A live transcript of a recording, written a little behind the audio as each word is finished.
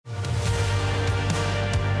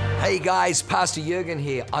Hey guys, Pastor Jurgen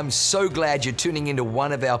here. I'm so glad you're tuning into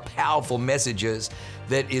one of our powerful messages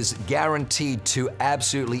that is guaranteed to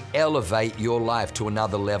absolutely elevate your life to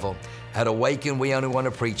another level. At Awaken, we only want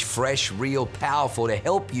to preach fresh, real, powerful to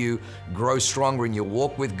help you grow stronger in your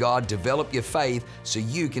walk with God, develop your faith so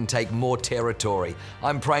you can take more territory.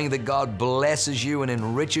 I'm praying that God blesses you and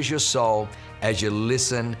enriches your soul as you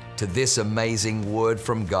listen to this amazing word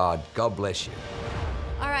from God. God bless you.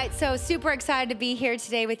 All right, so super excited to be here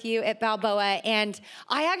today with you at Balboa. And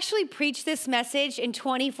I actually preached this message in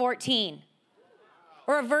 2014,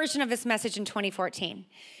 or a version of this message in 2014.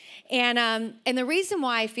 And the reason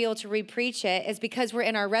why I feel to re-preach it is because we're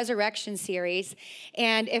in our resurrection series.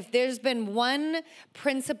 And if there's been one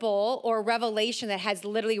principle or revelation that has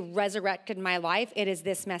literally resurrected my life, it is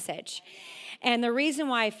this message. And the reason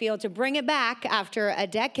why I feel to bring it back after a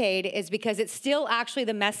decade is because it's still actually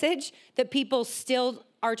the message that people still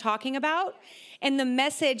are talking about, and the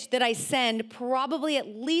message that I send probably at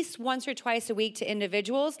least once or twice a week to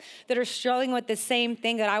individuals that are struggling with the same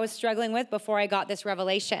thing that I was struggling with before I got this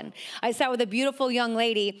revelation. I sat with a beautiful young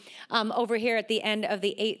lady over here at the end of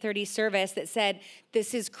the 8:30 service that said,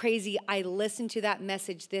 "This is crazy. I listened to that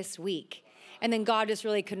message this week." And then God just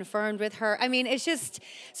really confirmed with her. I mean, it's just,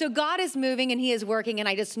 so God is moving and he is working. And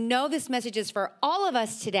I just know this message is for all of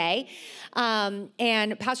us today.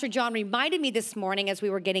 And Pastor John reminded me this morning as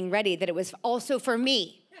we were getting ready that it was also for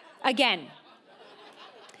me again.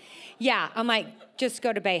 Yeah, I'm like, just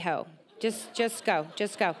go to Beho. Just go.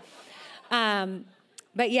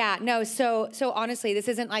 But yeah, no, so honestly, this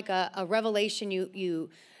isn't like a revelation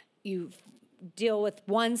you deal with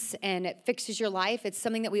once and it fixes your life. It's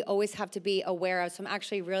something that we always have to be aware of. So I'm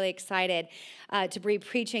actually really excited to be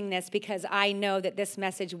preaching this because I know that this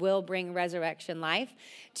message will bring resurrection life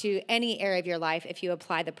to any area of your life if you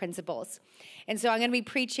apply the principles. And so I'm going to be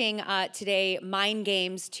preaching today Mind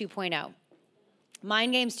Games 2.0.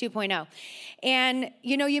 Mind Games 2.0. And,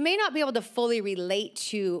 you know, you may not be able to fully relate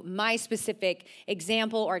to my specific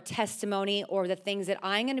example or testimony or the things that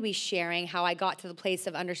I'm going to be sharing, how I got to the place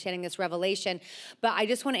of understanding this revelation. But I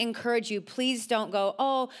just want to encourage you, please don't go,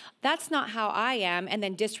 oh, that's not how I am, and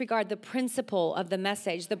then disregard the principle of the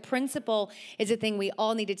message. The principle is a thing we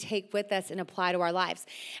all need to take with us and apply to our lives.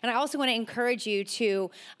 And I also want to encourage you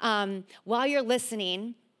to, while you're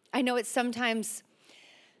listening, I know it's sometimes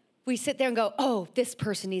we sit there and go, oh, this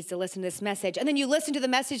person needs to listen to this message. And then you listen to the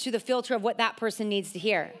message through the filter of what that person needs to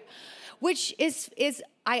hear, which is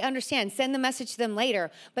I understand. Send the message to them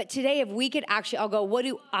later. But today, if we could actually, I'll go, what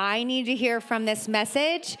do I need to hear from this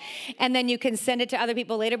message? And then you can send it to other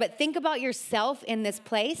people later. But think about yourself in this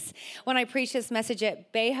place. When I preached this message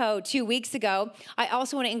at Beho 2 weeks ago, I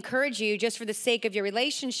also want to encourage you, just for the sake of your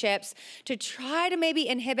relationships, to try to maybe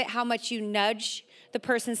inhibit how much you nudge the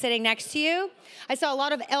person sitting next to you. I saw a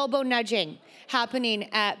lot of elbow nudging happening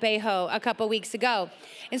at Beho a couple weeks ago.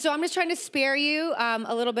 And so I'm just trying to spare you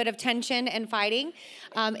a little bit of tension and fighting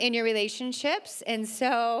in your relationships. And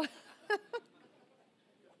so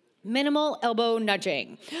minimal elbow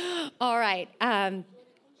nudging. All right.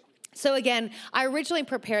 So again, I originally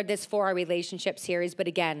prepared this for our relationship series, but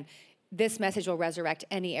again, this message will resurrect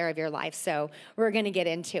any area of your life. So we're going to get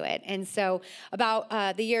into it. And so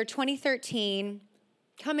about the year 2013,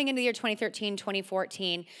 coming into the year 2013,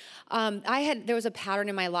 2014, there was a pattern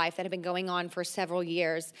in my life that had been going on for several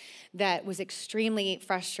years that was extremely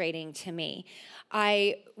frustrating to me.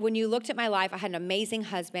 When you looked at my life, I had an amazing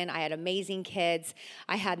husband. I had amazing kids.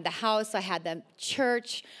 I had the house. I had the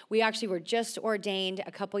church. We actually were just ordained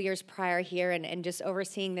a couple years prior here and just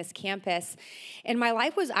overseeing this campus. And my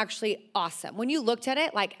life was actually awesome. When you looked at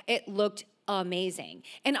it, like it looked amazing.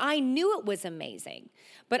 And I knew it was amazing,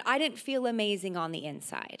 but I didn't feel amazing on the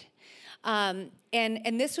inside.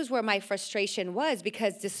 And this was where my frustration was,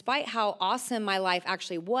 because despite how awesome my life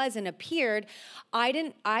actually was and appeared,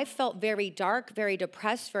 I felt very dark, very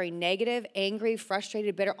depressed, very negative, angry,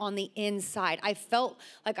 frustrated, bitter on the inside. I felt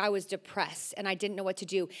like I was depressed and I didn't know what to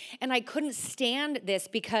do. And I couldn't stand this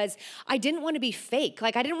because I didn't want to be fake.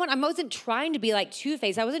 Like I wasn't trying to be like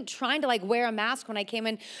Two-Face. I wasn't trying to like wear a mask when I came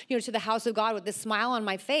in, to the house of God with this smile on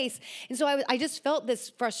my face. And so I just felt this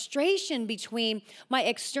frustration between my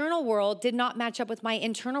external world did not match up with my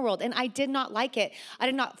internal world. And I did not like it. I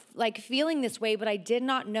did not like feeling this way, but I did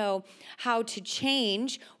not know how to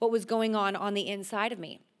change what was going on the inside of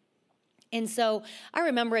me. And so I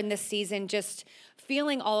remember in this season just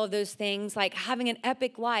feeling all of those things, like having an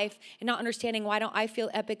epic life and not understanding why don't I feel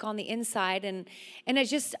epic on the inside. And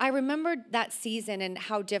I remembered that season and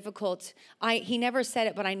how difficult, he never said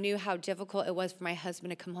it, but I knew how difficult it was for my husband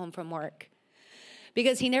to come home from work.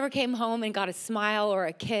 because he never came home and got a smile or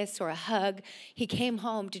a kiss or a hug. He came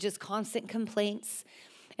home to just constant complaints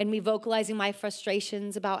and me vocalizing my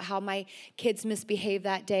frustrations about how my kids misbehaved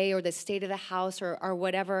that day or the state of the house or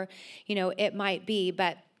whatever, it might be.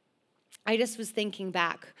 But I just was thinking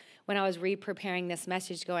back when I was re-preparing this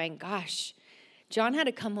message going, gosh, John had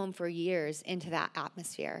to come home for years into that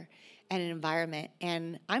atmosphere and an environment.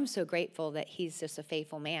 And I'm so grateful that he's just a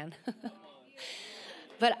faithful man.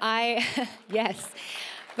 But yes.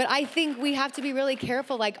 But I think we have to be really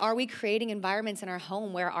careful. Like, are we creating environments in our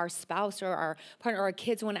home where our spouse or our partner or our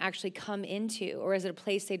kids want to actually come into? Or is it a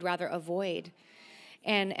place they'd rather avoid?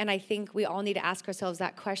 And I think we all need to ask ourselves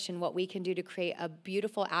that question, what we can do to create a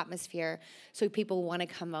beautiful atmosphere so people want to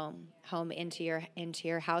come home into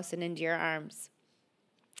your house and into your arms.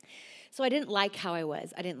 So I didn't like how I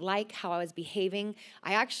was. I didn't like how I was behaving.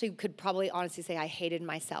 I actually could probably honestly say I hated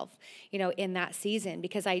myself, in that season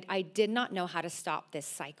because I did not know how to stop this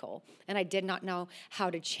cycle. And I did not know how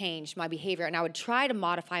to change my behavior. And I would try to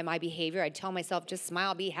modify my behavior. I'd tell myself, just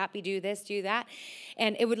smile, be happy, do this, do that.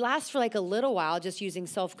 And it would last for like a little while just using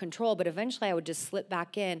self-control. But eventually I would just slip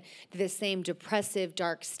back in to this same depressive,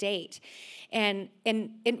 dark state. And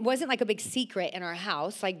it wasn't like a big secret in our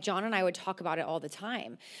house. Like John and I would talk about it all the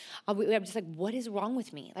time. I'm just like, what is wrong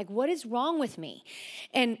with me? Like, what is wrong with me?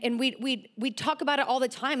 And we'd talk about it all the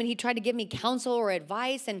time. And he tried to give me counsel or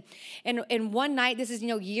advice. And one night, this is,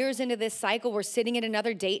 years into this cycle, we're sitting at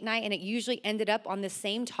another date night. And it usually ended up on the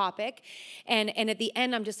same topic. And at the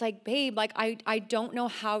end, I'm just like, babe, like, I don't know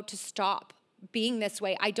how to stop being this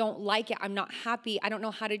way. I don't like it. I'm not happy. I don't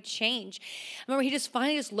know how to change. I remember he just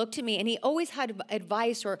finally just looked at me and he always had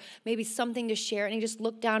advice or maybe something to share. And he just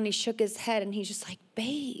looked down and he shook his head and he's just like,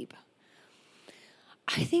 babe,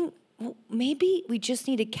 I think maybe we just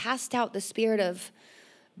need to cast out the spirit of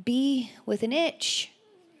bee with an itch.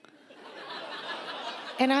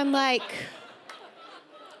 And I'm like,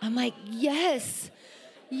 yes.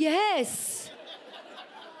 Yeah,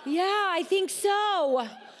 I think so.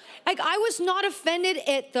 Like, I was not offended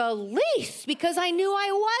at the least because I knew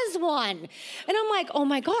I was one. And I'm like, oh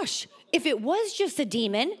my gosh, if it was just a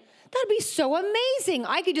demon, that'd be so amazing.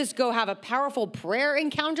 I could just go have a powerful prayer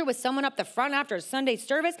encounter with someone up the front after a Sunday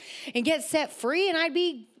service and get set free, and I'd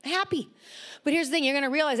be happy. But here's the thing, you're going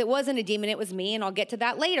to realize it wasn't a demon, it was me, and I'll get to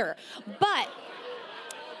that later. But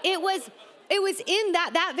it was in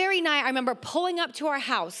that very night, I remember pulling up to our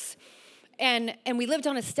house. And we lived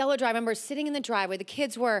on Estella Drive. I remember sitting in the driveway. The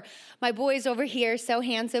kids were, my boys over here, so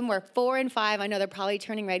handsome, were 4 and 5. I know they're probably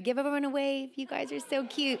turning red. Give everyone a wave. You guys are so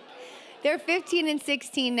cute. They're 15 and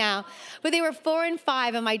 16 now. But they were 4 and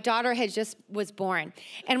 5, and my daughter was born.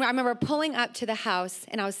 And I remember pulling up to the house,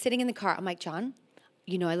 and I was sitting in the car. I'm like, John,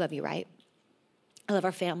 I love you, right? I love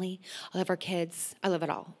our family. I love our kids. I love it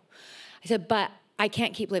all. I said, but I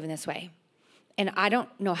can't keep living this way. And I don't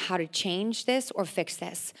know how to change this or fix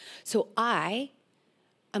this. So I'm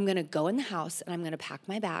going to go in the house and I'm going to pack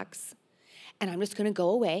my bags and I'm just going to go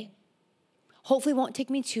away. Hopefully it won't take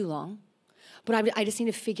me too long, but I just need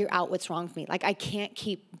to figure out what's wrong with me. Like, I can't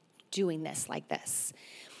keep doing this like this.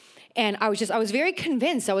 And I was very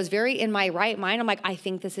convinced. I was very in my right mind. I'm like, I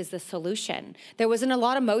think this is the solution. There wasn't a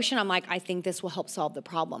lot of motion. I'm like, I think this will help solve the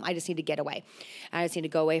problem. I just need to get away. I just need to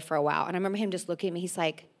go away for a while. And I remember him just looking at me. He's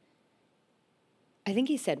like, I think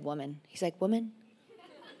he said woman. He's like, woman,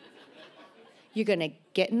 you're going to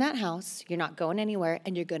get in that house, you're not going anywhere,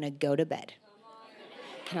 and you're going to go to bed.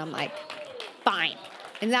 And I'm like, fine.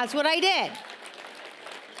 And that's what I did.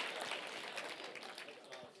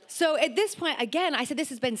 So at this point, again, I said this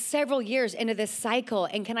has been several years into this cycle.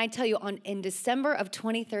 And can I tell you, in December of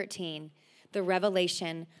 2013, the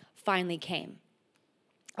revelation finally came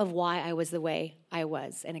of why I was the way I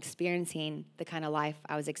was and experiencing the kind of life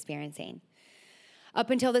I was experiencing. Up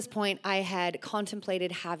until this point, I had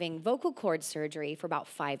contemplated having vocal cord surgery for about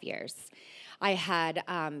 5 years. I had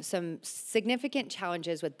some significant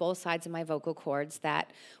challenges with both sides of my vocal cords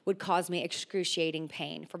that would cause me excruciating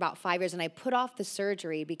pain for about 5 years. And I put off the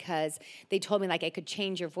surgery because they told me like it could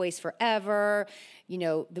change your voice forever.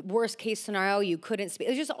 The worst case scenario, you couldn't speak.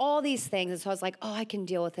 It was just all these things. And so I was like, oh, I can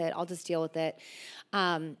deal with it. I'll just deal with it.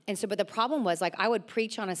 But the problem was like I would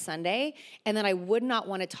preach on a Sunday and then I would not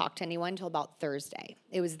want to talk to anyone until about Thursday.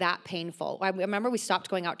 It was that painful. I remember we stopped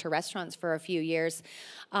going out to restaurants for a few years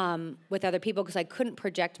with other people because I couldn't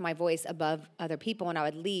project my voice above other people and I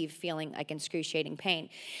would leave feeling like excruciating pain.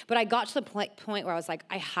 But I got to the point where I was like,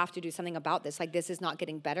 I have to do something about this. Like, this is not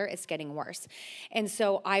getting better, it's getting worse. And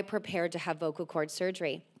so I prepared to have vocal cord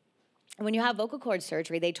surgery. And when you have vocal cord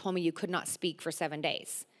surgery, they told me you could not speak for 7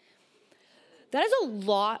 days. That is a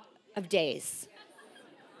lot of days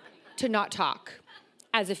to not talk.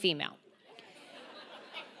 as a female.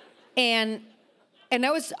 And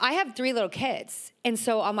I have 3 little kids. And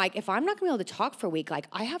so I'm like, if I'm not gonna be able to talk for a week, like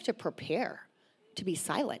I have to prepare to be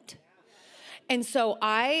silent. And so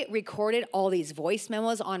I recorded all these voice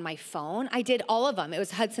memos on my phone. I did all of them. It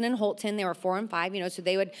was Hudson and Holton. They were 4 and 5, so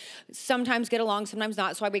they would sometimes get along, sometimes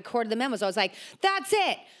not. So I recorded the memos. I was like, that's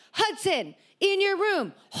it. Hudson, in your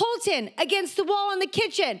room. Holton, against the wall in the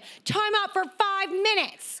kitchen. Time out for 5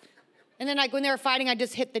 minutes. And then like when they were fighting, I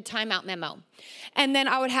just hit the timeout memo. And then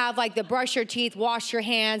I would have like the brush your teeth, wash your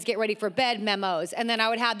hands, get ready for bed memos. And then I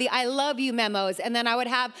would have the I love you memos. And then I would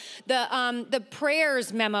have the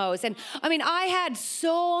prayers memos. And I mean, I had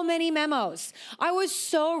so many memos. I was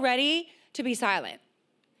so ready to be silent.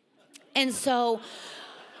 And so,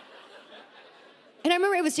 and I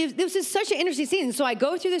remember this was such an interesting scene. So I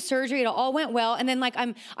go through the surgery, it all went well. And then like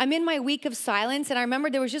I'm in my week of silence. And I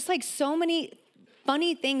remember there was just like so many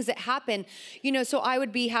funny things that happen, so I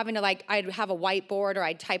would be having to I'd have a whiteboard or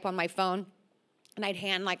I'd type on my phone and I'd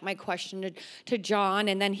hand like my question to John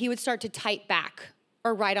and then he would start to type back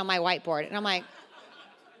or write on my whiteboard. And I'm like,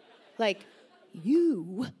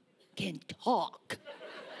 you can talk.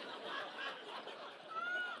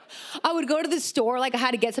 I would go to the store, like I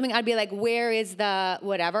had to get something. I'd be like, where is the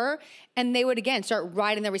whatever? And they would again start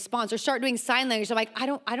writing the response or start doing sign language. I'm like, I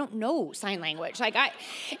don't know sign language. Like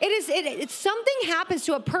it's something happens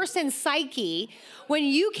to a person's psyche when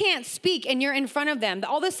you can't speak and you're in front of them.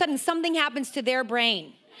 All of a sudden something happens to their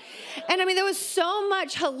brain. And I mean, there was so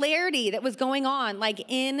much hilarity that was going on like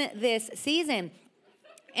in this season.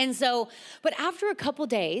 And so, but after a couple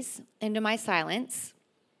days into my silence,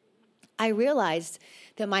 I realized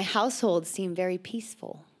that my household seemed very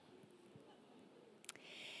peaceful.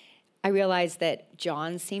 I realized that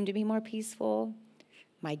John seemed to be more peaceful.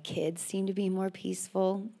 My kids seemed to be more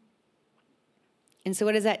peaceful. And so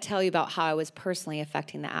what does that tell you about how I was personally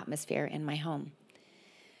affecting the atmosphere in my home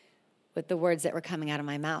with the words that were coming out of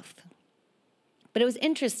my mouth? But it was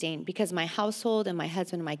interesting because my household and my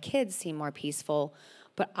husband and my kids seemed more peaceful,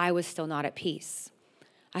 but I was still not at peace.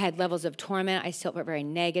 I had levels of torment. I still felt very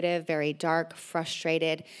negative, very dark,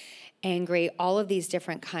 frustrated, angry, all of these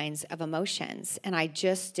different kinds of emotions. And I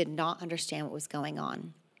just did not understand what was going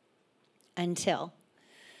on until,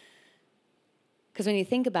 because when you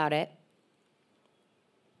think about it,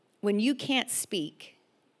 when you can't speak,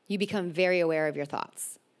 you become very aware of your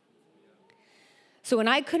thoughts. So when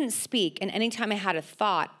I couldn't speak, and anytime I had a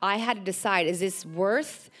thought, I had to decide, is this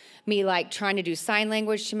worth me like trying to do sign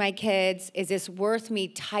language to my kids? Is this worth me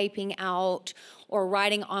typing out or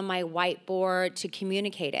writing on my whiteboard to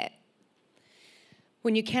communicate it?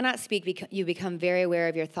 When you cannot speak, you become very aware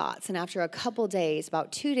of your thoughts. And after a couple days,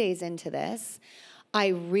 about 2 days into this, I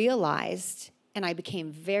realized and I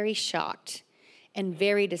became very shocked and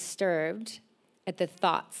very disturbed at the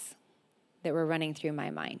thoughts that were running through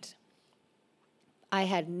my mind. I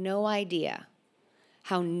had no idea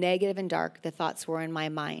how negative and dark the thoughts were in my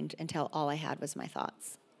mind until all I had was my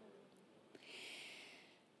thoughts.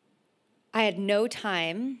 I had no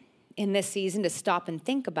time in this season to stop and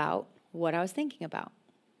think about what I was thinking about.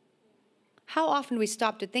 How often do we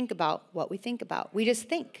stop to think about what we think about? We just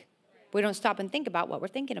think. We don't stop and think about what we're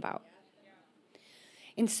thinking about.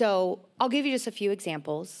 And so I'll give you just a few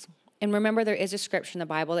examples. And remember, there is a scripture in the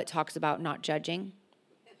Bible that talks about not judging.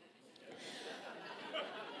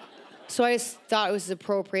 So I just thought it was the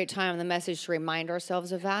appropriate time in the message to remind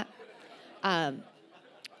ourselves of that.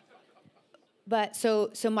 But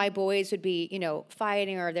so my boys would be,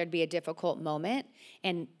 fighting, or there'd be a difficult moment.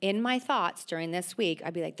 And in my thoughts during this week,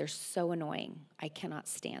 I'd be like, they're so annoying. I cannot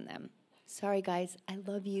stand them. Sorry, guys. I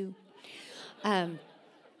love you. I'd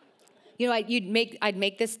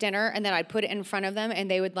make this dinner, and then I'd put it in front of them,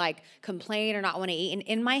 and they would like complain or not want to eat. And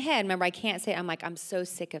in my head, remember, I can't say it, I'm like, I'm so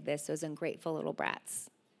sick of this, those ungrateful little brats.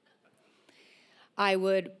 I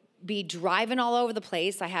would be driving all over the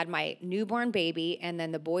place. I had my newborn baby, and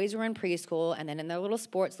then the boys were in preschool, and then in their little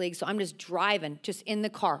sports league. So I'm just driving, just in the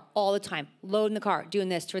car all the time, loading the car, doing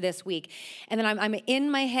this for this week. And then I'm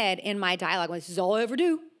in my head, in my dialogue, this is all I ever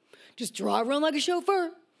do. Just drive around like a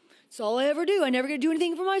chauffeur. It's all I ever do. I never get to do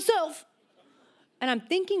anything for myself. And I'm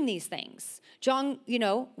thinking these things. John,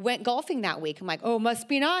 went golfing that week. I'm like, oh, must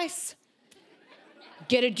be nice.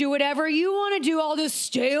 Get to do whatever you want to do. I'll just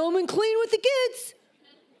stay home and clean with the kids.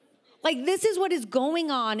 Like, this is what is going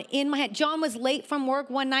on in my head. John was late from work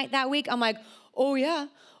one night that week. I'm like, oh, yeah.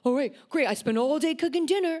 All right, great. I spent all day cooking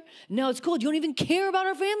dinner. Now it's cold. You don't even care about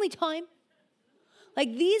our family time.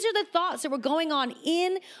 Like, these are the thoughts that were going on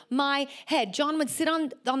in my head. John would sit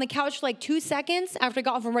on the couch for like 2 seconds after I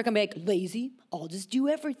got home from work. I'm like, lazy. I'll just do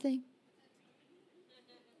everything.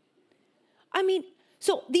 I mean,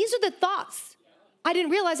 So these are the thoughts I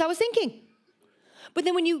didn't realize I was thinking. But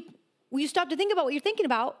then when you stop to think about what you're thinking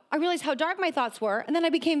about, I realized how dark my thoughts were, and then I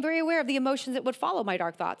became very aware of the emotions that would follow my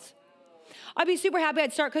dark thoughts. I'd be super happy.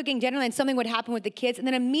 I'd start cooking dinner, and something would happen with the kids, and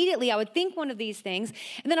then immediately I would think one of these things,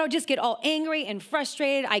 and then I would just get all angry and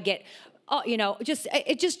frustrated. I get,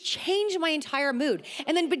 it just changed my entire mood,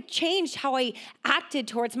 and then it changed how I acted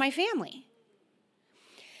towards my family.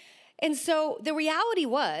 And so the reality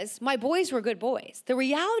was, my boys were good boys. The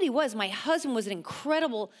reality was, my husband was an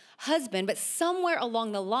incredible husband, but somewhere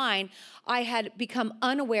along the line, I had become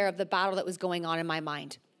unaware of the battle that was going on in my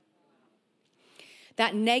mind.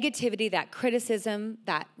 That negativity, that criticism,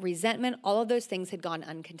 that resentment, all of those things had gone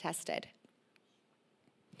uncontested.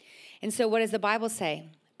 And so what does the Bible say?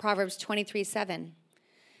 Proverbs 23:7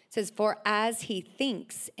 says, "For as he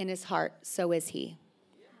thinks in his heart, so is he."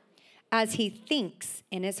 As he thinks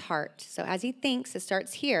in his heart. So as he thinks, it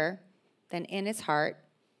starts here, then in his heart,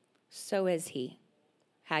 so is he,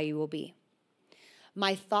 how you will be.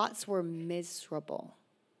 My thoughts were miserable,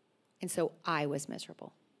 and so I was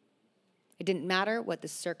miserable. It didn't matter what the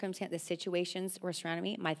circumstance, the situations were surrounding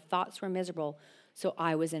me. My thoughts were miserable, so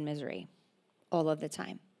I was in misery all of the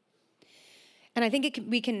time. And I think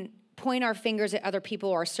we can point our fingers at other people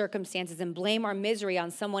or circumstances and blame our misery on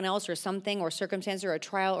someone else or something or circumstance or a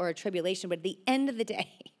trial or a tribulation. But at the end of the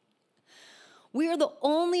day, we are the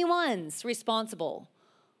only ones responsible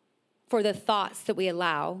for the thoughts that we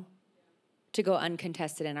allow to go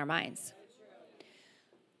uncontested in our minds.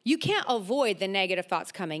 You can't avoid the negative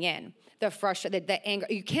thoughts coming in, the frustration, the anger.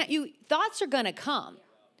 Thoughts are going to come,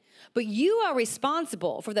 but you are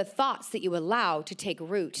responsible for the thoughts that you allow to take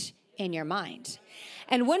root in your mind.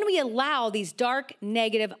 And when we allow these dark,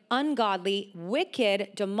 negative, ungodly, wicked,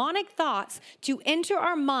 demonic thoughts to enter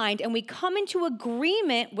our mind, and we come into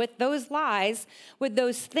agreement with those lies, with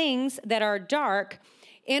those things that are dark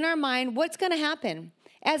in our mind, what's going to happen?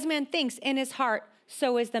 As man thinks in his heart,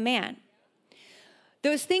 so is the man.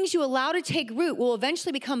 Those things you allow to take root will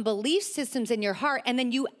eventually become belief systems in your heart, and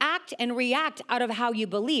then you act and react out of how you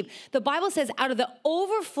believe. The Bible says out of the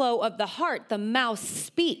overflow of the heart, the mouth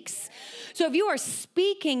speaks. So if you are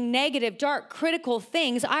speaking negative, dark, critical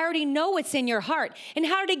things, I already know what's in your heart. And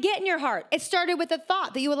how did it get in your heart? It started with a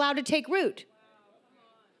thought that you allowed to take root.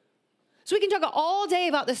 So we can talk all day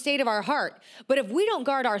about the state of our heart, but if we don't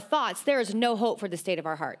guard our thoughts, there is no hope for the state of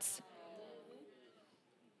our hearts.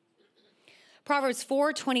 Proverbs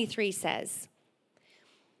 4:23 says,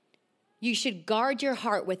 "You should guard your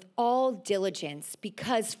heart with all diligence,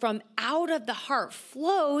 because from out of the heart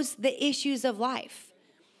flows the issues of life."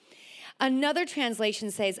 Another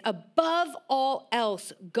translation says, "Above all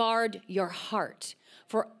else, guard your heart,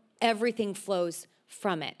 for everything flows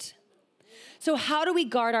from it." So how do we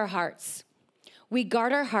guard our hearts? We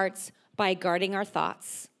guard our hearts by guarding our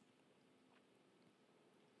thoughts.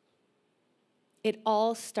 It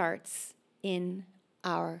all starts in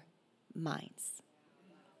our minds.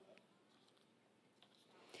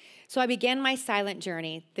 So I began my silent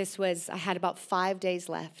journey. I had about 5 days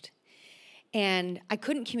left. And I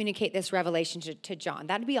couldn't communicate this revelation to John.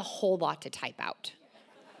 That'd be a whole lot to type out.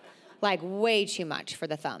 Like way too much for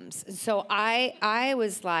the thumbs. So I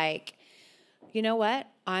was like, you know what?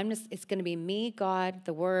 It's going to be me, God,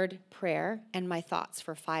 the word, prayer, and my thoughts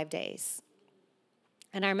for 5 days.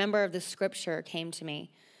 And I remember the scripture came to me.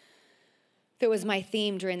 That was my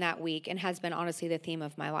theme during that week and has been honestly the theme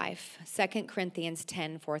of my life. 2 Corinthians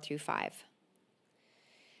 10:4-5.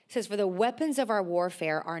 It says, "For the weapons of our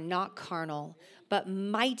warfare are not carnal, but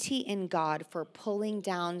mighty in God for pulling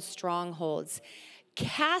down strongholds,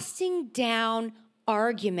 casting down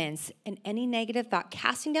arguments," and any negative thought,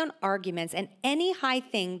 casting down arguments and any high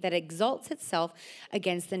thing that exalts itself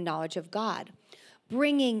against the knowledge of God,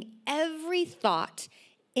 bringing every thought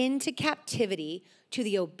into captivity to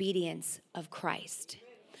the obedience of Christ.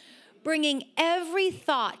 Bringing every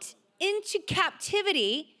thought into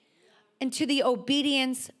captivity and to the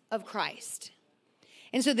obedience of Christ.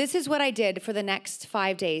 And so this is what I did for the next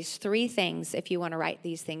 5 days. 3 things, if you want to write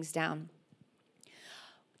these things down.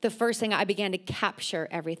 The first thing, I began to capture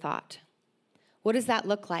every thought. What does that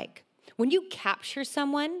look like? When you capture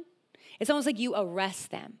someone, it's almost like you arrest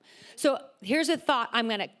them. So here's a thought, I'm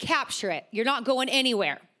going to capture it. You're not going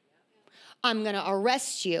anywhere. I'm going to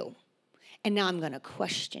arrest you, and now I'm going to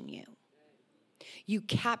question you.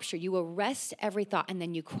 You arrest every thought, and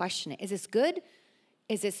then you question it. Is this good?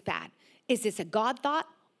 Is this bad? Is this a God thought,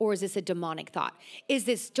 or is this a demonic thought? Is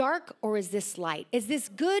this dark, or is this light? Is this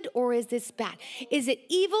good, or is this bad? Is it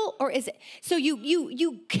evil, or is it? So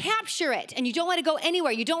you capture it, and you don't let it go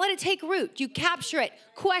anywhere. You don't let it take root. You capture it,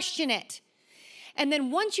 question it. And then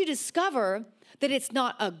once you discover that it's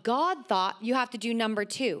not a God thought, you have to do number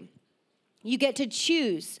 2. You get to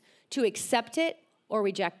choose to accept it or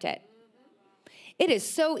reject it. It is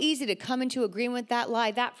so easy to come into agreement with that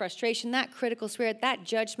lie, that frustration, that critical spirit, that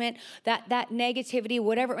judgment, that negativity,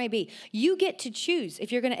 whatever it may be. You get to choose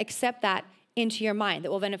if you're going to accept that into your mind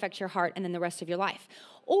that will then affect your heart and then the rest of your life.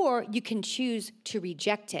 Or you can choose to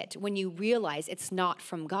reject it when you realize it's not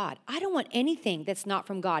from God. I don't want anything that's not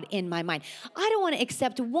from God in my mind. I don't want to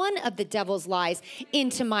accept one of the devil's lies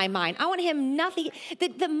into my mind. I want him nothing.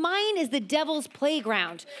 The mind is the devil's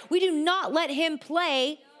playground. We do not let him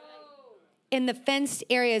play in the fenced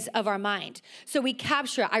areas of our mind. So we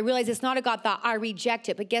capture it. I realize it's not a God thought. I reject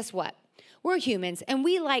it. But guess what? We're humans, and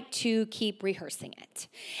we like to keep rehearsing it.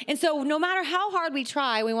 And so no matter how hard we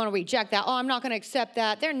try, we want to reject that. Oh, I'm not going to accept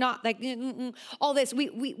that. They're not like, all this.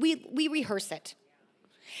 We rehearse it.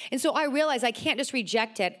 And so I realize I can't just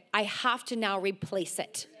reject it. I have to now replace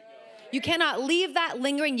it. You cannot leave that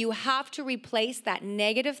lingering. You have to replace that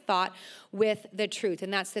negative thought with the truth.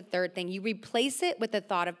 And that's the third thing. You replace it with the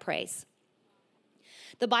thought of praise.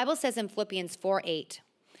 The Bible says in Philippians 4:8,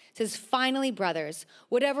 it says, finally, brothers,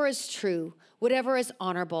 whatever is true, whatever is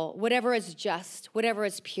honorable, whatever is just, whatever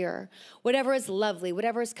is pure, whatever is lovely,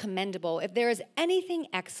 whatever is commendable, if there is anything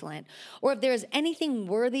excellent, or if there is anything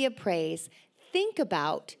worthy of praise, think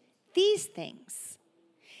about these things.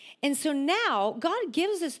 And so now God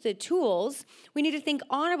gives us the tools. We need to think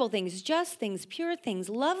honorable things, just things, pure things,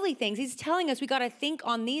 lovely things. He's telling us we got to think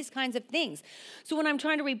on these kinds of things. So when I'm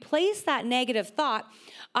trying to replace that negative thought,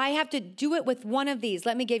 I have to do it with one of these.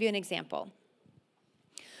 Let me give you an example.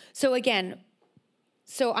 So again,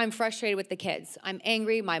 I'm frustrated with the kids. I'm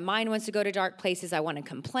angry. My mind wants to go to dark places. I want to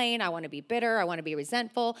complain. I want to be bitter. I want to be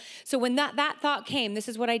resentful. So when that thought came, this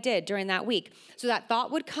is what I did during that week. So that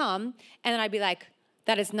thought would come, and then I'd be like,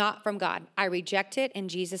 that is not from God. I reject it in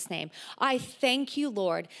Jesus' name. I thank you,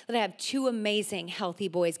 Lord, that I have 2 amazing, healthy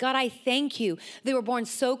boys. God, I thank you they were born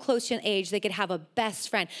so close to an age they could have a best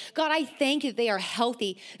friend. God, I thank you that they are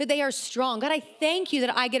healthy, that they are strong. God, I thank you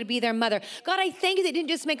that I get to be their mother. God, I thank you that you didn't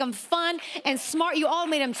just make them fun and smart. You all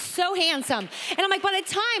made them so handsome. And I'm like, by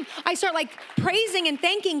the time I start like praising and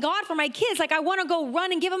thanking God for my kids, like I want to go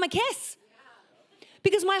run and give them a kiss.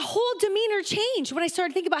 Because my whole demeanor changed when I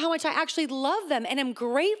started thinking about how much I actually love them and am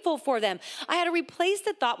grateful for them. I had to replace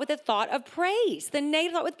the thought with the thought of praise, the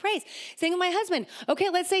negative thought with praise. Saying to my husband, okay,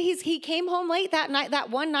 let's say he came home late that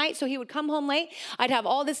one night, so he would come home late. I'd have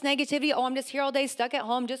all this negativity. Oh, I'm just here all day, stuck at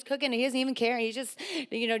home, just cooking. He doesn't even care. He's just,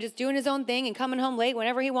 just doing his own thing and coming home late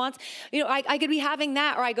whenever he wants. I could be having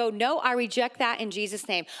that, or I go, no, I reject that in Jesus'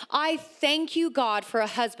 name. I thank you, God, for a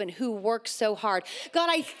husband who works so hard. God,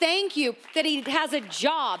 I thank you that he has a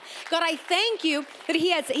job. God, I thank you that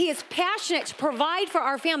he is passionate to provide for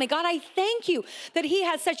our family. God, I thank you that he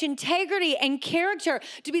has such integrity and character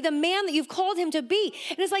to be the man that you've called him to be.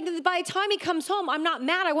 And it's like by the time he comes home, I'm not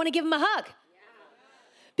mad. I want to give him a hug.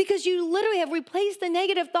 Because you literally have replaced the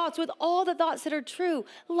negative thoughts with all the thoughts that are true,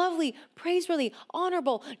 lovely, praiseworthy,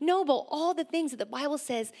 honorable, noble, all the things that the Bible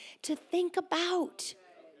says to think about.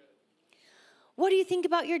 What do you think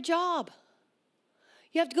about your job?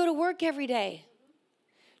 You have to go to work every day.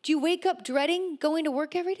 Do you wake up dreading going to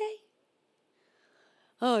work every day?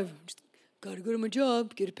 Oh, I've just got to go to my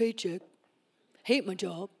job, get a paycheck. Hate my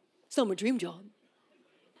job. It's not my dream job.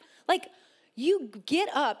 Like, you get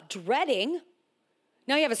up dreading.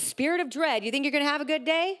 Now you have a spirit of dread. You think you're going to have a good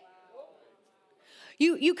day?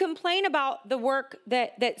 You complain about the work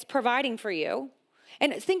that's providing for you.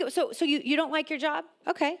 And think, so you don't like your job?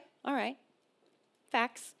 Okay, all right.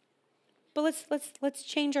 Facts. But let's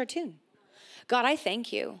change our tune. God, I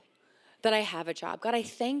thank you that I have a job. God, I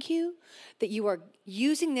thank you that you are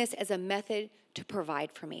using this as a method to provide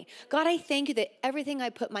for me. God, I thank you that everything I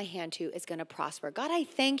put my hand to is going to prosper. God, I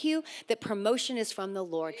thank you that promotion is from the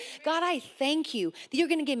Lord. God, I thank you that you're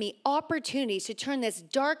going to give me opportunities to turn this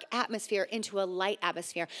dark atmosphere into a light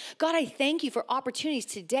atmosphere. God, I thank you for opportunities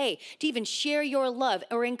today to even share your love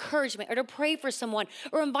or encouragement or to pray for someone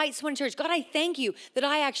or invite someone to church. God, I thank you that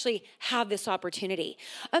I actually have this opportunity.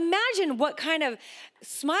 Imagine what kind of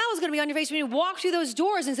smile is going to be on your face when you walk through those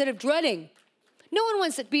doors instead of dreading. No one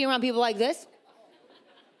wants to be around people like this.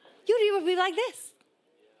 You would be like this.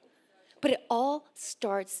 But it all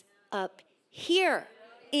starts up here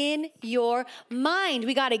in your mind.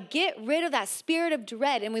 We got to get rid of that spirit of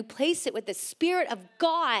dread and replace it with the Spirit of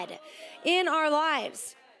God in our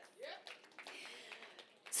lives.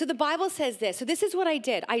 So the Bible says this. So this is what I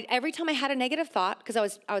did. Every time I had a negative thought, because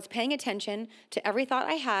I was paying attention to every thought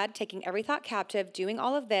I had, taking every thought captive, doing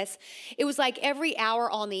all of this. It was like every hour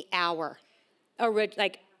on the hour. Or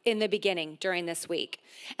like in the beginning during this week.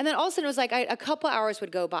 And then all of a sudden it was like a couple hours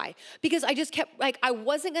would go by because I just kept, like, I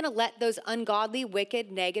wasn't going to let those ungodly,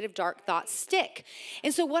 wicked, negative, dark thoughts stick.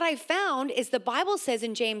 And so what I found is the Bible says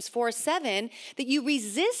in James 4:7 that you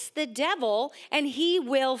resist the devil and he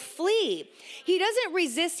will flee. He doesn't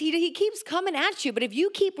resist, he keeps coming at you, but if you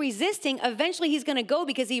keep resisting, eventually he's going to go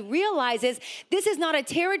because he realizes this is not a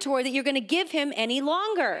territory that you're going to give him any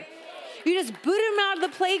longer. You just boot him out of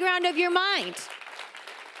the playground of your mind.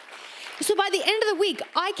 So by the end of the week,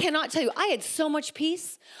 I cannot tell you, I had so much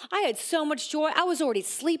peace. I had so much joy. I was already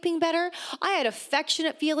sleeping better. I had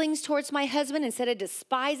affectionate feelings towards my husband instead of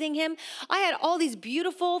despising him. I had all these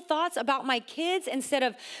beautiful thoughts about my kids instead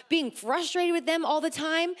of being frustrated with them all the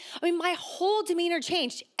time. I mean, my whole demeanor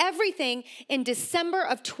changed. Everything in December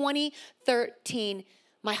of 2013,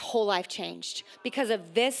 my whole life changed because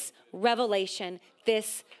of this revelation,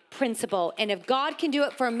 this principle. And if God can do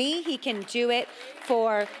it for me, he can do it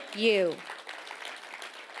for you.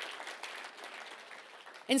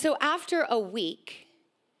 And so after a week,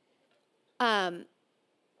 I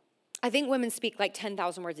think women speak like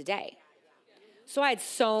 10,000 words a day. So I had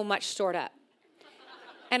so much stored up.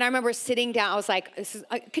 And I remember sitting down, I was like,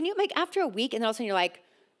 can you make after a week? And then all of a sudden you're like,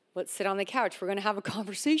 let's sit on the couch. We're going to have a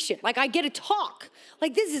conversation. Like I get to talk.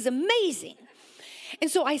 Like this is amazing.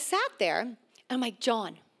 And so I sat there and I'm like,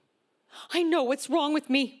 John, I know what's wrong with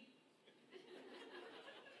me.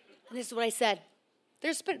 And this is what I said.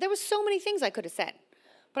 There was so many things I could have said,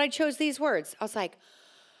 but I chose these words. I was like,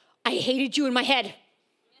 I hated you in my head.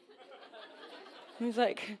 I was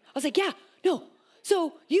like, yeah, no.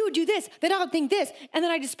 So you would do this, then I would think this, and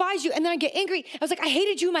then I despise you, and then I get angry. I was like, I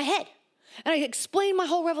hated you in my head. And I explained my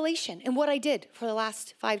whole revelation and what I did for the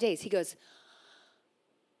last 5 days. He goes,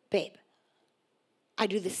 babe, I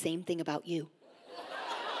do the same thing about you.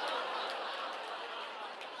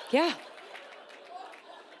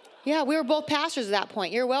 Yeah, we were both pastors at that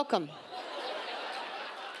point. You're welcome.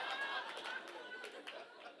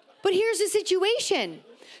 But here's the situation.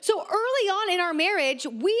 So early on in our marriage,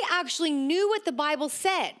 we actually knew what the Bible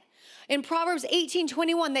said. In Proverbs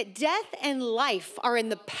 18:21, that death and life are in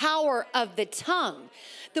the power of the tongue.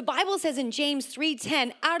 The Bible says in James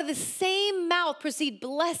 3:10, out of the same mouth proceed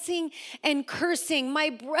blessing and cursing. My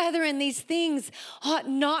brethren, these things ought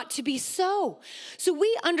not to be so. So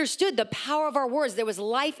we understood the power of our words. There was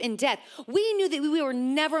life and death. We knew that we were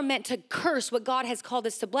never meant to curse what God has called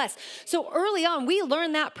us to bless. So early on, we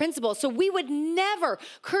learned that principle. So we would never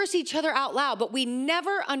curse each other out loud, but we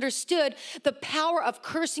never understood the power of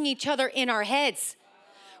cursing each other in our heads.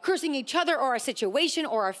 Cursing each other or our situation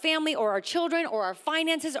or our family or our children or our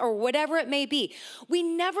finances or whatever it may be. We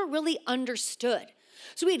never really understood.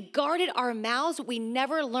 So we had guarded our mouths, but we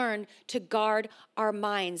never learned to guard our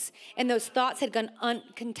minds. And those thoughts had gone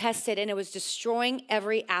uncontested, and it was destroying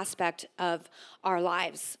every aspect of our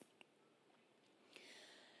lives.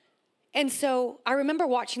 And so I remember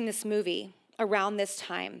watching this movie around this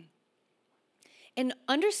time, and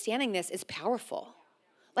understanding this is powerful.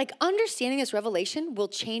 Like understanding this revelation will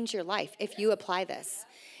change your life if you apply this.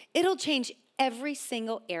 It'll change every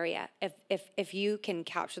single area if you can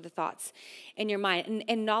capture the thoughts in your mind.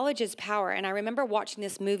 And knowledge is power. And I remember watching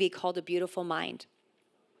this movie called A Beautiful Mind.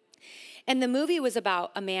 And the movie was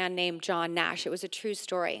about a man named John Nash. It was a true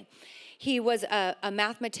story. He was a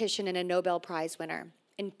mathematician and a Nobel Prize winner.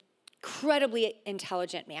 Incredibly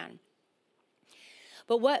intelligent man.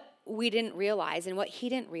 But what we didn't realize, and what he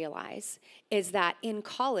didn't realize, is that in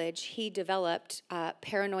college, he developed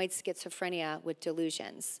paranoid schizophrenia with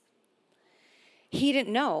delusions. He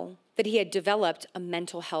didn't know that he had developed a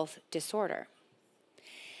mental health disorder.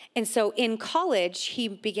 And so in college, he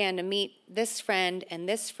began to meet this friend and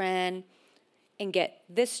get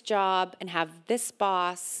this job and have this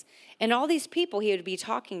boss. And all these people he would be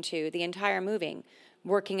talking to the entire movie,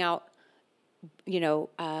 working out,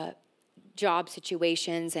 job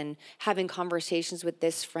situations and having conversations with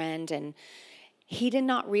this friend. And he did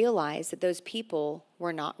not realize that those people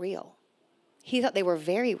were not real. He thought they were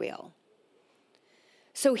very real.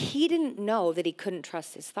 So he didn't know that he couldn't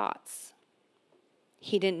trust his thoughts.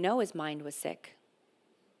 He didn't know his mind was sick.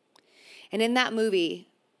 And in that movie,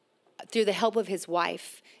 through the help of his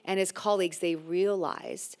wife and his colleagues, they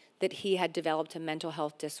realized that he had developed a mental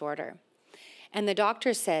health disorder. And the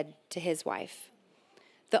doctor said to his wife,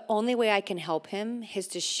 the only way I can help him is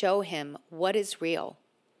to show him what is real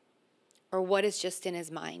or what is just in his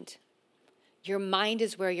mind. Your mind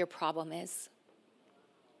is where your problem is.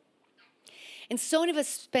 And so many of us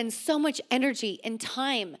spend so much energy and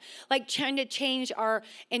time like trying to change our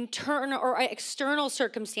internal or our external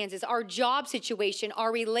circumstances, our job situation,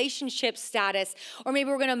 our relationship status, or maybe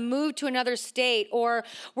we're going to move to another state, or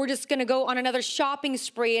we're just going to go on another shopping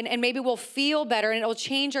spree and maybe we'll feel better and it'll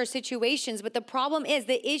change our situations. But the problem is,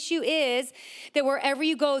 the issue is that wherever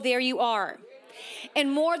you go, there you are. And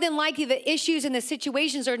more than likely, the issues and the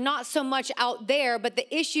situations are not so much out there, but the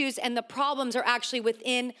issues and the problems are actually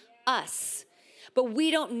within us. But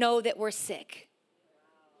we don't know that we're sick.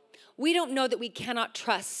 We don't know that we cannot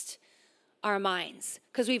trust our minds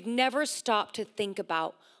because we've never stopped to think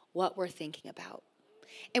about what we're thinking about.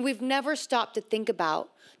 And we've never stopped to think about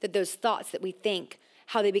that those thoughts that we think,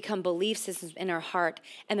 how they become belief systems in our heart,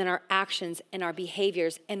 and then our actions and our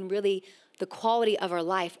behaviors, and really the quality of our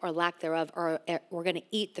life or lack thereof, or we're going to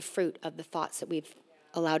eat the fruit of the thoughts that we've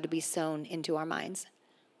allowed to be sown into our minds.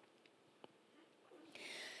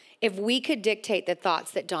 If we could dictate the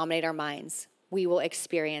thoughts that dominate our minds, we will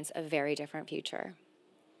experience a very different future.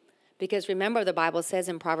 Because remember, the Bible says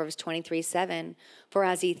in Proverbs 23:7, for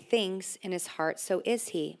as he thinks in his heart, so is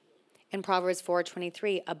he. In Proverbs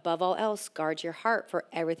 4:23, above all else, guard your heart, for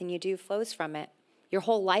everything you do flows from it. Your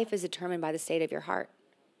whole life is determined by the state of your heart.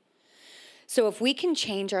 So if we can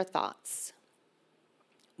change our thoughts,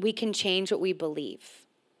 we can change what we believe.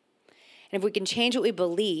 And if we can change what we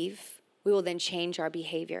believe, we will then change our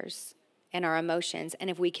behaviors and our emotions. And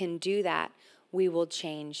if we can do that, we will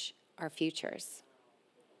change our futures.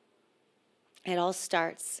 It all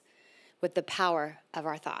starts with the power of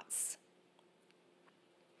our thoughts.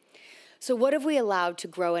 So what have we allowed to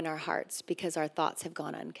grow in our hearts because our thoughts have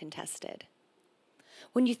gone uncontested?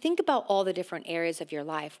 When you think about all the different areas of your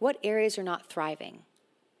life, what areas are not thriving?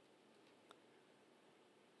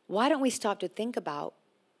 Why don't we stop to think about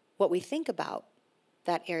what we think about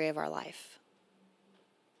that area of our life?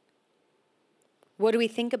 What do we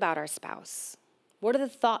think about our spouse? What are the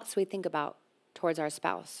thoughts we think about towards our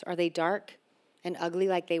spouse? Are they dark and ugly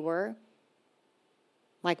like they were?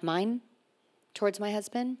 Like mine towards my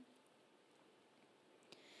husband?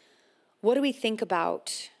 What do we think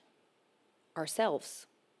about ourselves?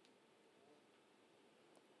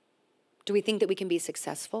 Do we think that we can be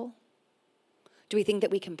successful? Do we think that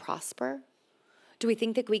we can prosper? Do we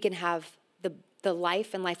think that we can have the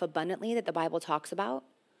life and life abundantly that the Bible talks about?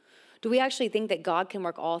 Do we actually think that God can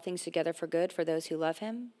work all things together for good for those who love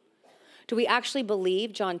him? Do we actually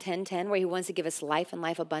believe John 10:10, where he wants to give us life and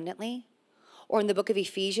life abundantly? Or in the book of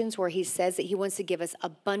Ephesians, where he says that he wants to give us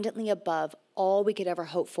abundantly above all we could ever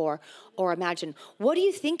hope for or imagine. What do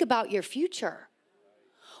you think about your future?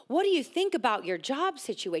 What do you think about your job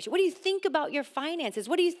situation? What do you think about your finances?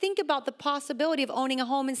 What do you think about the possibility of owning a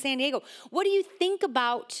home in San Diego? What do you think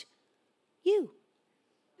about you?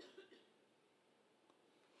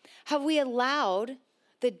 Have we allowed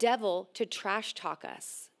the devil to trash talk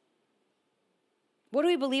us? What do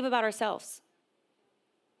we believe about ourselves?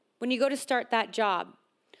 When you go to start that job,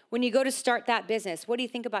 when you go to start that business, what do you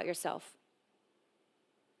think about yourself?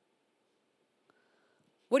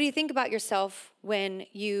 What do you think about yourself when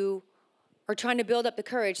you are trying to build up the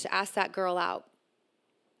courage to ask that girl out?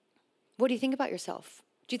 What do you think about yourself?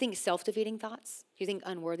 Do you think self-defeating thoughts? Do you think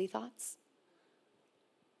unworthy thoughts?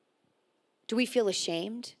 Do we feel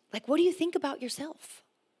ashamed? Like, what do you think about yourself?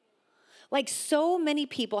 Like, so many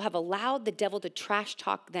people have allowed the devil to trash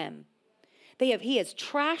talk them. He has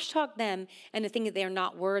trash talked them and to think that they are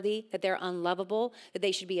not worthy, that they're unlovable, that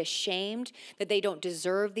they should be ashamed, that they don't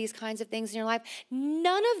deserve these kinds of things in your life.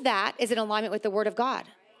 None of that is in alignment with the Word of God.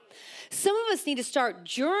 Some of us need to start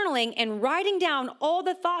journaling and writing down all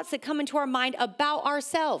the thoughts that come into our mind about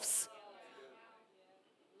ourselves.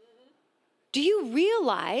 Do you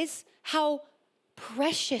realize how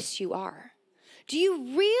precious you are? Do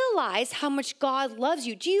you realize how much God loves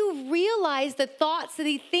you? Do you realize the thoughts that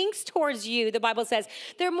he thinks towards you? The Bible says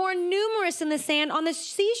they're more numerous than the sand on the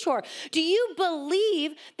seashore. Do you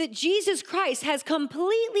believe that Jesus Christ has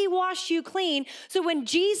completely washed you clean? So when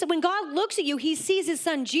God looks at you, he sees his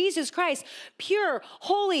son, Jesus Christ, pure,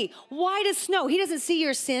 holy, white as snow. He doesn't see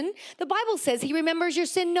your sin. The Bible says he remembers your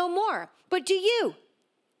sin no more. But do you?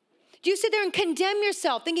 Do you sit there and condemn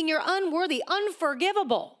yourself thinking you're unworthy,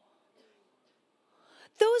 unforgivable?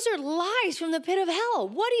 Those are lies from the pit of hell.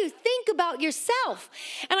 What do you think about yourself?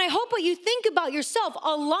 And I hope what you think about yourself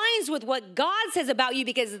aligns with what God says about you,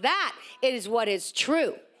 because that is what is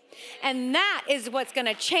true. And that is what's going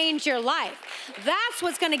to change your life. That's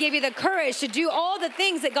what's going to give you the courage to do all the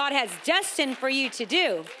things that God has destined for you to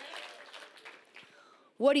do.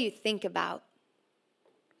 What do you think about?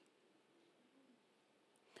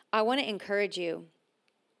 I want to encourage you.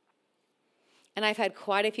 And I've had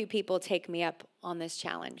quite a few people take me up on this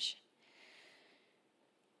challenge.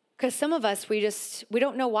 Because some of us, we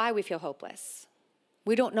don't know why we feel hopeless.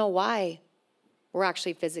 We don't know why we're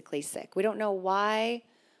actually physically sick. We don't know why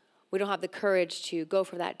we don't have the courage to go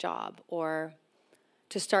for that job or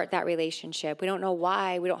to start that relationship. We don't know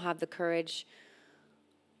why we don't have the courage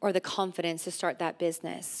or the confidence to start that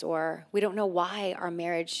business. Or we don't know why our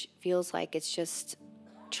marriage feels like it's just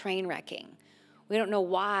train wrecking. We don't know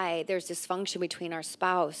why there's dysfunction between our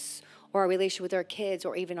spouse or our relationship with our kids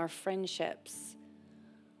or even our friendships.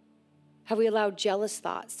 Have we allowed jealous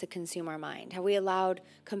thoughts to consume our mind? Have we allowed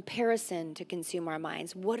comparison to consume our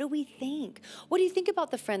minds? What do we think? What do you think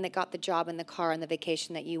about the friend that got the job and the car and the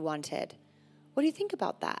vacation that you wanted? What do you think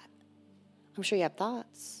about that? I'm sure you have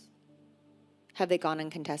thoughts. Have they gone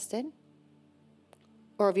uncontested?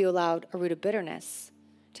 Or have you allowed a root of bitterness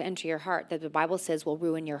to enter your heart that the Bible says will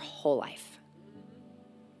ruin your whole life?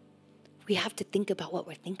 We have to think about what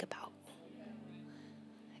we think about.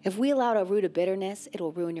 If we allow a root of bitterness, it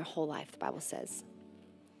will ruin your whole life, the Bible says.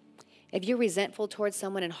 If you're resentful towards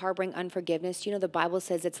someone and harboring unforgiveness, you know the Bible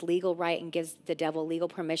says it's legal right and gives the devil legal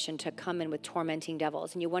permission to come in with tormenting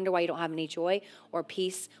devils. And you wonder why you don't have any joy or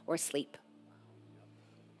peace or sleep.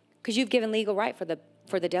 Because you've given legal right for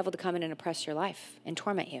the devil to come in and oppress your life and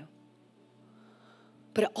torment you.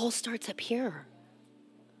 But it all starts up here.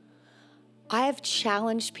 I have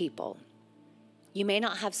challenged people. You may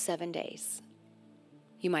not have 7 days.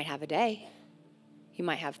 You might have a day. You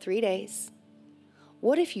might have 3 days.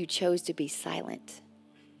 What if you chose to be silent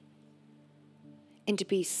and to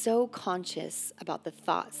be so conscious about the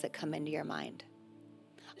thoughts that come into your mind?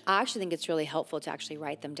 I actually think it's really helpful to actually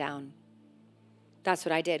write them down. That's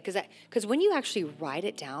what I did. Because when you actually write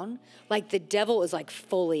it down, like the devil is like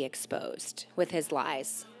fully exposed with his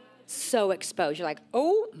lies. So exposed. You're like,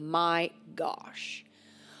 oh my gosh.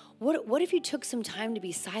 What if you took some time to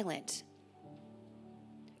be silent?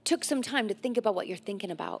 Took some time to think about what you're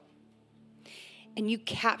thinking about. And you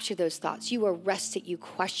capture those thoughts. You arrest it. You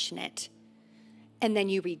question it. And then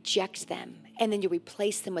you reject them. And then you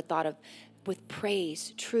replace them with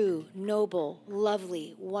praise, true, noble,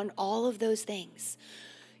 lovely, all of those things.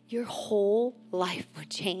 Your whole life would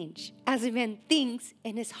change. As a man thinks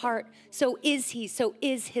in his heart, so is he, so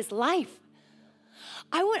is his life.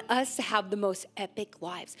 I want us to have the most epic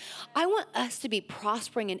lives. I want us to be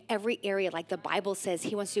prospering in every area like the Bible says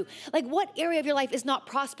he wants to. Like, what area of your life is not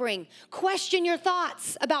prospering? Question your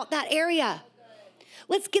thoughts about that area.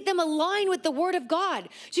 Let's get them aligned with the word of God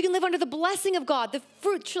so you can live under the blessing of God, the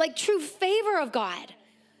fruit, like true favor of God.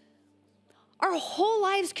 Our whole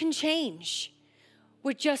lives can change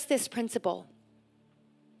with just this principle.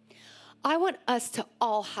 I want us to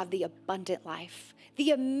all have the abundant life, the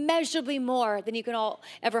immeasurably more than you can all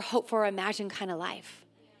ever hope for or imagine kind of life.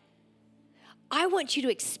 I want you to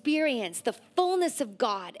experience the fullness of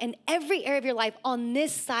God in every area of your life on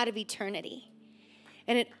this side of eternity.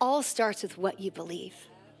 And it all starts with what you believe.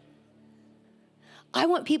 I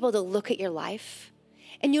want people to look at your life,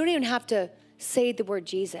 and you don't even have to say the word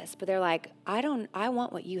Jesus, but they're like, I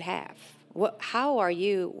want what you have. How are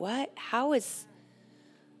you? What? How is,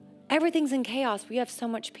 everything's in chaos, but you have so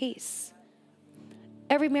much peace.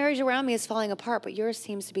 Every marriage around me is falling apart, but yours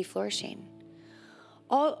seems to be flourishing.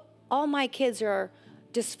 All my kids are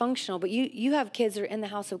dysfunctional, but you have kids that are in the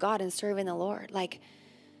house of God and serving the Lord. Like,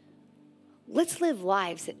 let's live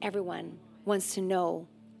lives that everyone wants to know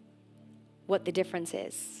what the difference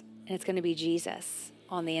is. And it's going to be Jesus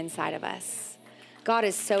on the inside of us. God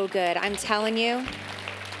is so good. I'm telling you.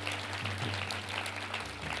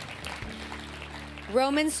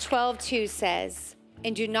 Romans 12:2 says,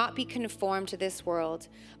 and do not be conformed to this world,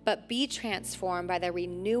 but be transformed by the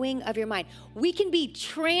renewing of your mind. We can be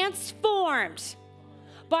transformed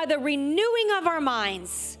by the renewing of our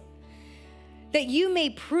minds, that you may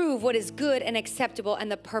prove what is good and acceptable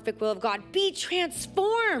and the perfect will of God. Be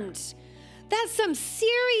transformed. That's some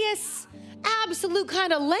serious, absolute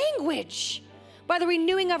kind of language. By the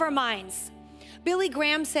renewing of our minds. Billy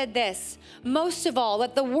Graham said this, most of all,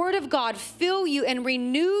 let the word of God fill you and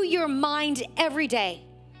renew your mind every day.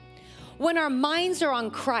 When our minds are on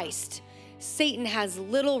Christ, Satan has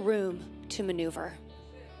little room to maneuver.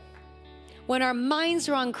 When our minds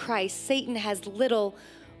are on Christ, Satan has little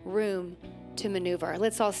room to maneuver.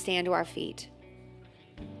 Let's all stand to our feet.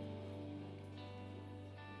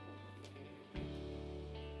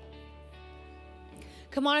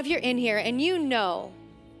 Come on, if you're in here and you know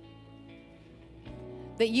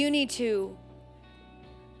that you need to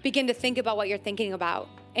begin to think about what you're thinking about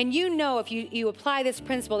And you know if you apply this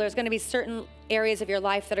principle, there's going to be certain areas of your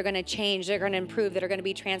life that are going to change, that are going to improve, that are going to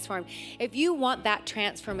be transformed. If you want that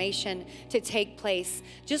transformation to take place,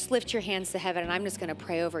 just lift your hands to heaven, and I'm just going to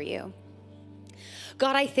pray over you.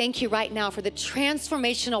 God, I thank you right now for the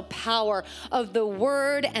transformational power of the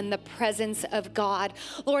word and the presence of God.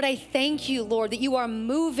 Lord, I thank you, Lord, that you are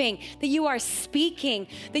moving, that you are speaking,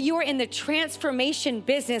 that you are in the transformation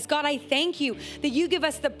business. God, I thank you that you give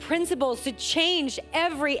us the principles to change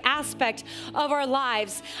every aspect of our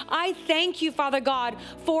lives. I thank you, Father God,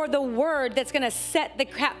 for the word that's going to set the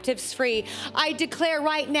captives free. I declare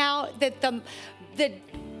right now that the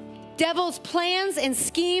devil's plans and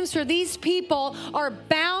schemes for these people are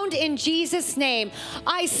bound in Jesus' name.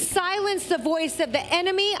 I silence the voice of the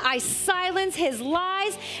enemy. I silence his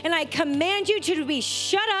lies, and I command you to be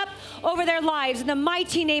shut up over their lives. In the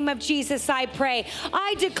mighty name of Jesus, I pray.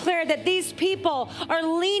 I declare that these people are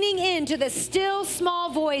leaning into the still small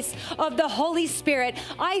voice of the Holy Spirit.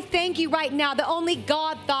 I thank you right now that only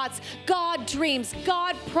God thoughts, God dreams,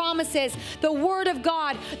 God promises, the word of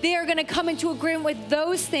God, they are going to come into agreement with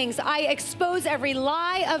those things. I expose every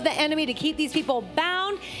lie of the enemy to keep these people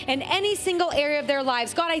bound in any single area of their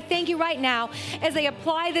lives. God, I thank you right now as they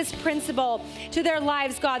apply this principle to their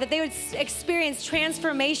lives, God, that they would experience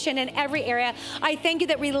transformation in every area. I thank you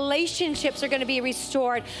that relationships are going to be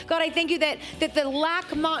restored. God, I thank you that the lack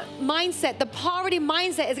mindset, the poverty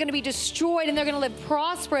mindset is going to be destroyed, and they're going to live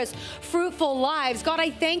prosperous, fruitful lives. God, I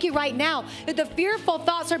thank you right now that the fearful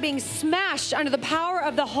thoughts are being smashed under the power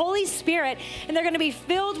of the Holy Spirit, and they're going to be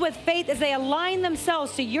filled with faith as they align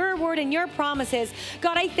themselves to your word and your promises.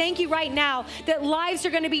 God, I thank you right now that lives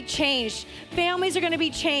are going to be changed. Families are going to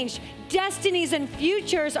be changed. Destinies and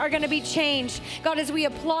futures are going to be changed. God, as we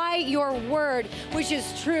apply your word, which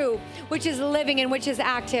is true, which is living, and which is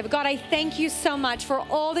active. God, I thank you so much for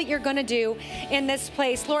all that you're going to do in this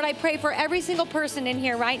place. Lord, I pray for every single person in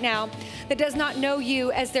here right now that does not know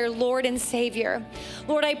you as their Lord and Savior.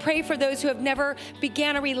 Lord, I pray for those who have never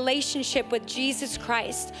began a relationship with Jesus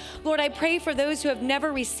Christ. Lord, I pray for those who have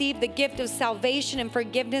never received the gift of salvation and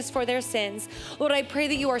forgiveness for their sins. Lord, I pray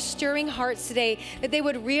that you are stirring hearts today, that they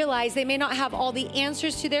would realize they may not have all the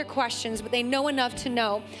answers to their questions, but they know enough to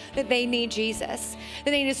know that they need Jesus,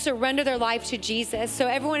 that they need to surrender their life to Jesus. So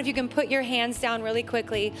everyone, if you can put your hands down really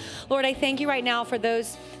quickly. Lord, I thank you right now for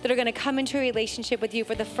those that are going to come into a relationship with you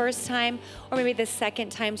for the first time or maybe the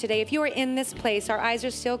second time today. If you are in this place, our eyes are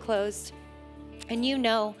still closed, and you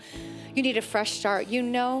know you need a fresh start. You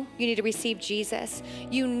know you need to receive Jesus.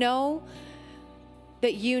 You know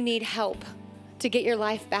that you need help to get your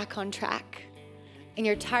life back on track, and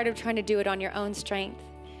you're tired of trying to do it on your own strength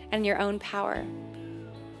and your own power.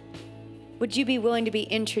 Would you be willing to be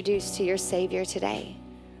introduced to your Savior today?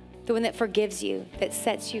 The one that forgives you, that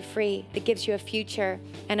sets you free, that gives you a future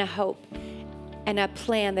and a hope and a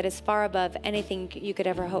plan that is far above anything you could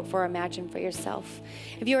ever hope for or imagine for yourself.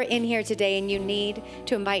 If you are in here today and you need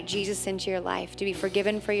to invite Jesus into your life, to be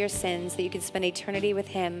forgiven for your sins, that you can spend eternity with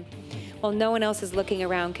him, while no one else is looking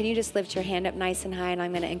around, can you just lift your hand up nice and high, and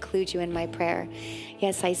I'm going to include you in my prayer.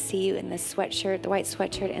 Yes, I see you in the sweatshirt, the white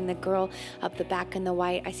sweatshirt, and the girl up the back in the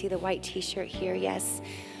white. I see the white t-shirt here, yes.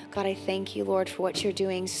 God, I thank you, Lord, for what you're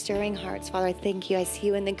doing, stirring hearts. Father, I thank you. I see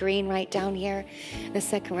you in the green right down here, the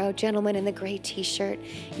second row. Gentleman in the gray t-shirt.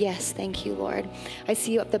 Yes, thank you, Lord. I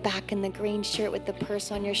see you up the back in the green shirt with the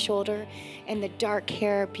purse on your shoulder, and the dark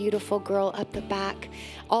hair, beautiful girl up the back,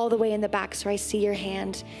 all the way in the back. So I see your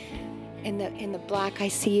hand. In the black, I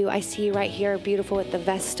see you right here, beautiful with the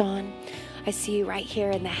vest on. I see you right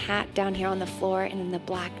here in the hat down here on the floor, and in the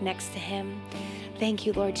black next to him. Thank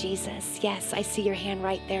you, Lord Jesus. Yes, I see your hand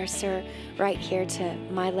right there, sir, right here to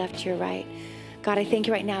my left, your right. God, I thank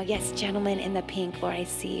you right now. Yes, gentlemen in the pink, Lord, I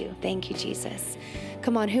see you. Thank you, Jesus.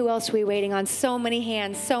 Come on, who else are we waiting on? So many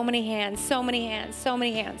hands, so many hands, so many hands, so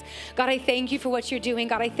many hands. God, I thank you for what you're doing.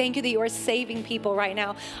 God, I thank you that you are saving people right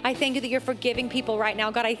now. I thank you that you're forgiving people right now.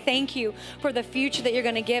 God, I thank you for the future that you're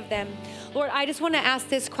going to give them. Lord, I just want to ask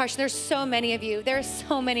this question. There's so many of you. There's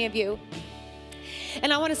so many of you.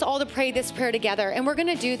 And I want us all to pray this prayer together. And we're going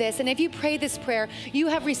to do this. And if you pray this prayer, you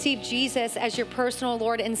have received Jesus as your personal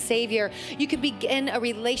Lord and Savior. You can begin a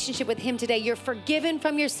relationship with him today. You're forgiven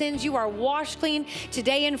from your sins. You are washed clean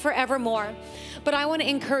today and forevermore. But I want to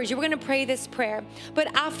encourage you. We're going to pray this prayer. But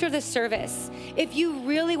after the service, if you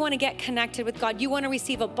really want to get connected with God, you want to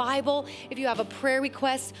receive a Bible, if you have a prayer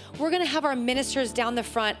request, we're going to have our ministers down the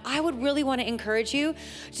front. I would really want to encourage you.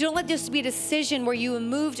 Don't let this be a decision where you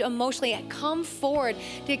moved emotionally. Come forward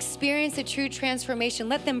to experience a true transformation.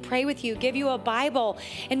 Let them pray with you, give you a Bible,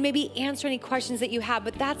 and maybe answer any questions that you have.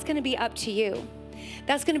 But that's going to be up to you.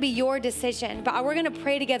 That's going to be your decision. But we're going to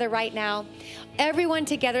pray together right now. Everyone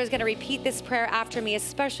together is going to repeat this prayer after me,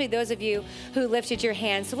 especially those of you who lifted your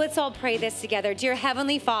hands. So let's all pray this together. Dear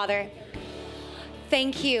Heavenly Father,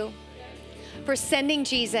 thank you for sending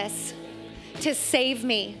Jesus to save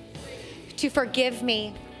me, to forgive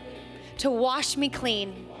me, to wash me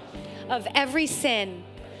clean of every sin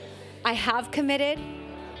I have committed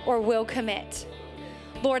or will commit.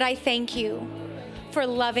 Lord, I thank you for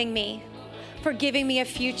loving me, for giving me a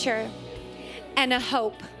future and a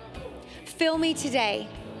hope. Fill me today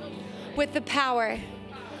with the power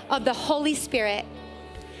of the Holy Spirit.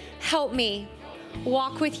 Help me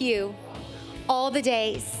walk with you all the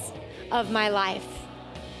days of my life.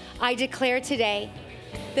 I declare today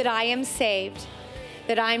that I am saved,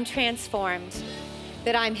 that I'm transformed,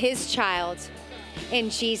 that I'm His child. In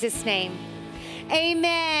Jesus' name,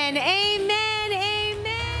 amen, amen, amen.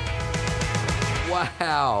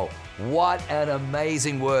 Wow, what an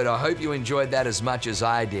amazing word. I hope you enjoyed that as much as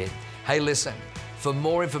I did. Hey, listen, for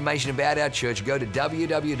more information about our church, go to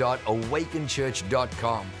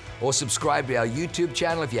www.awakenchurch.com or subscribe to our YouTube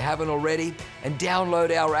channel if you haven't already, and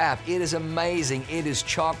download our app. It is amazing. It is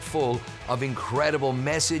chock full of incredible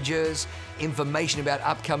messages, information about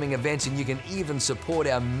upcoming events, and you can even support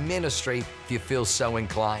our ministry if you feel so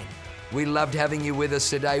inclined. We loved having you with us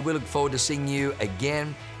today. We look forward to seeing you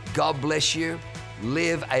again. God bless you.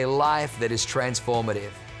 Live a life that is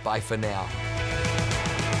transformative. Bye for now.